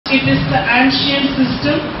It is the ancient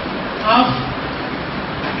system of,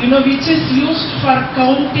 which is used for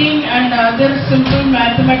counting and other simple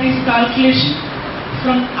mathematics calculation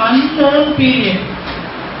from unknown period.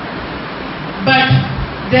 But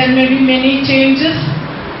there may be many changes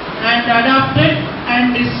and adopted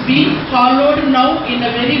and is being followed now in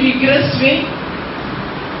a very vigorous way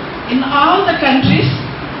in all the countries,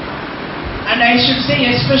 and I should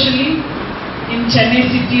say especially in Chennai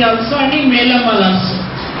city also and in Velammal also.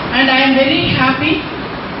 And I am very happy.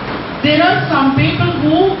 There are some people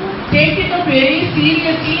who take it up very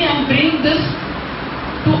seriously and bring this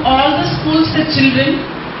to all the schools, the children.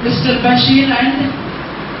 Mr. Bashir and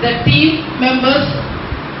the team members,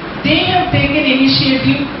 they have taken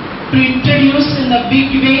initiative to introduce in a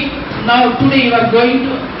big way. Now today you are going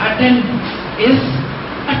to attend is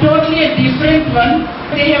a totally different one.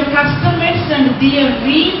 They have customized and they have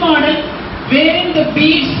remodeled wearing the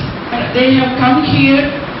beads. They have come here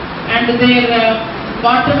and their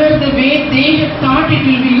whatever the way they have thought it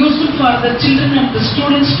will be useful for the children and the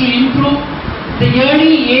students to improve the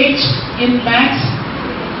early age in maths.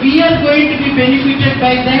 We are going to be benefited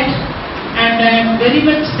by that, and I am very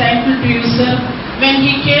much thankful to you, sir. When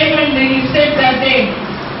he came and he said that day,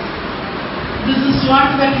 this is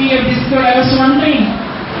what that we have discovered, I was wondering.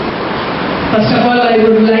 First of all, I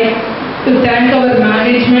would like to thank our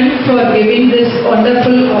management for giving this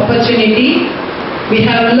wonderful opportunity. We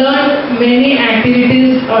have learned many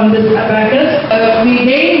activities on this abacus. We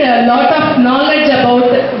gained a lot of knowledge about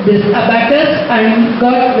this abacus and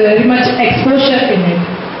got very much exposure in it.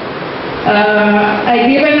 I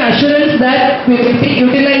give an assurance that we will be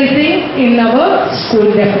utilizing in our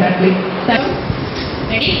school definitely.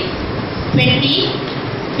 Ready? 20,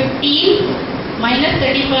 15, minus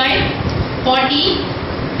 35, 40,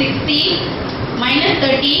 60, minus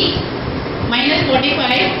 30, minus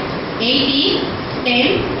 45, 80,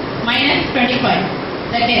 10, minus 25.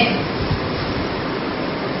 That is.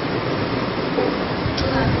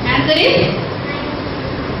 Answer is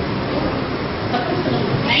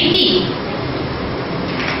 90.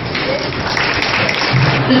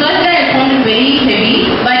 The first day I found it very heavy,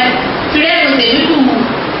 but today I was able to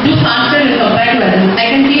do faster and compared to others. I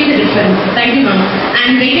can feel the difference. Thank you, ma'am.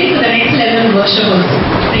 And waiting for the next level workshop also.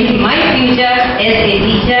 In my future as a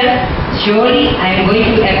teacher, surely I am going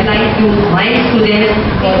to apply to my students.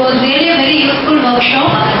 It was really a very useful workshop.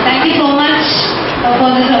 Thank you so much for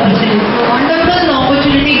this opportunity. Wonderful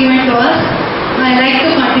opportunity given to us. I like to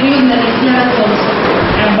continue in the next level also.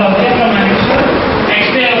 I am Bhavya from Management.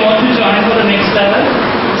 Actually, I want to join for the next level.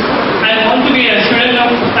 I want to be a student of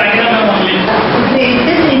Photographic only.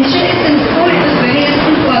 This insurance in school is very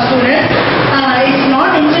useful for students. It's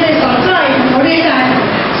not insurance also. I motivate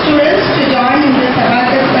students to join in this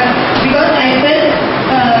abacus because I felt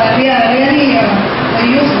we are really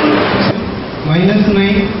useful. Minus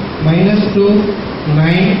 9, minus 2,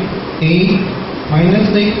 9, 8, minus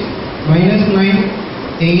 6, minus 9,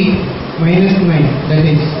 8, minus 9. That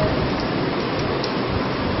is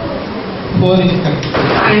 4 is correct.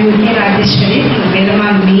 I am here Radeshwari from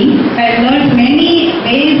Velammal. I learned many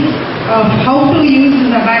ways of how to use this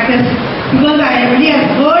abacus because I already have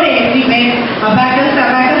heard everywhere abacus,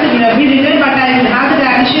 it will be written, but I will have the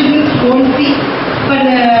addition don't see. But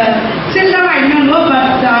still now I don't know,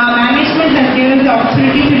 but the management has given the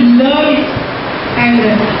opportunity to learn it. And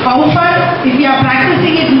how far, if we are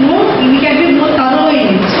practicing it more, we can be more thorough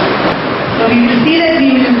in it. So we will see that we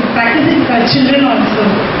will practice it with our children also.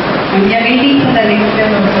 And we are waiting for the next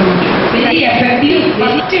step also. Very effective.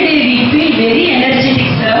 Yesterday we feel very energetic,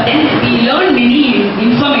 sir. And we learn many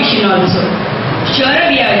information also. Sure,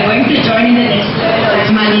 we are going to join in the next level.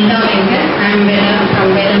 I'm Anita Venkat. I'm from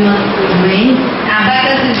Velammal.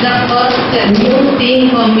 Abacus is the first new thing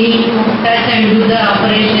for me to touch and do the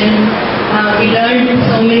operation. We learned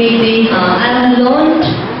so many things. I have learned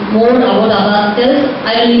more about abacus.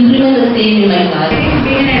 I will implement the same in my class.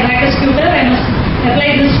 Being an abacus tutor, I must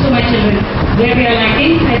apply this to my children. Where we are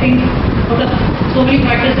lacking, I think out of so many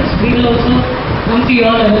practices, we will also come to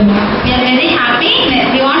your level now. We are very happy.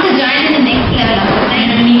 We want to join in the next level.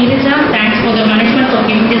 And thanks for the management for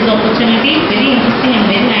giving this opportunity. Very interesting and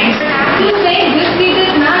very nice. To say this seat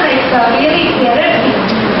is not like really clearer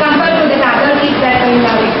compared to the other seats that we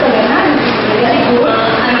have explained. Very good.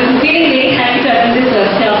 I'm feeling very happy to attend this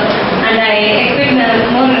workshop, and I expect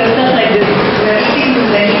more workshops like this. It is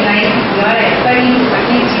very nice. You are explaining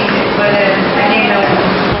something for the second level.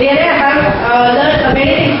 There I have learned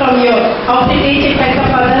many things from you. How to teach it, type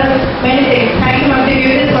of other many things. Thank you for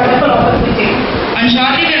giving this wonderful opportunity. And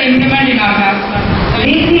shortly we will implement in our class.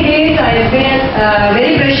 These 3 days have been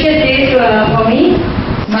very precious days for me.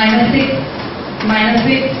 -6, minus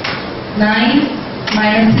 6, 9,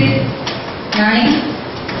 minus 6, 9,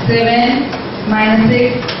 7, minus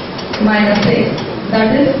 6, minus 6.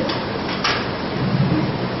 That is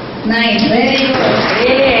 9. Very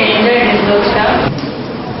good.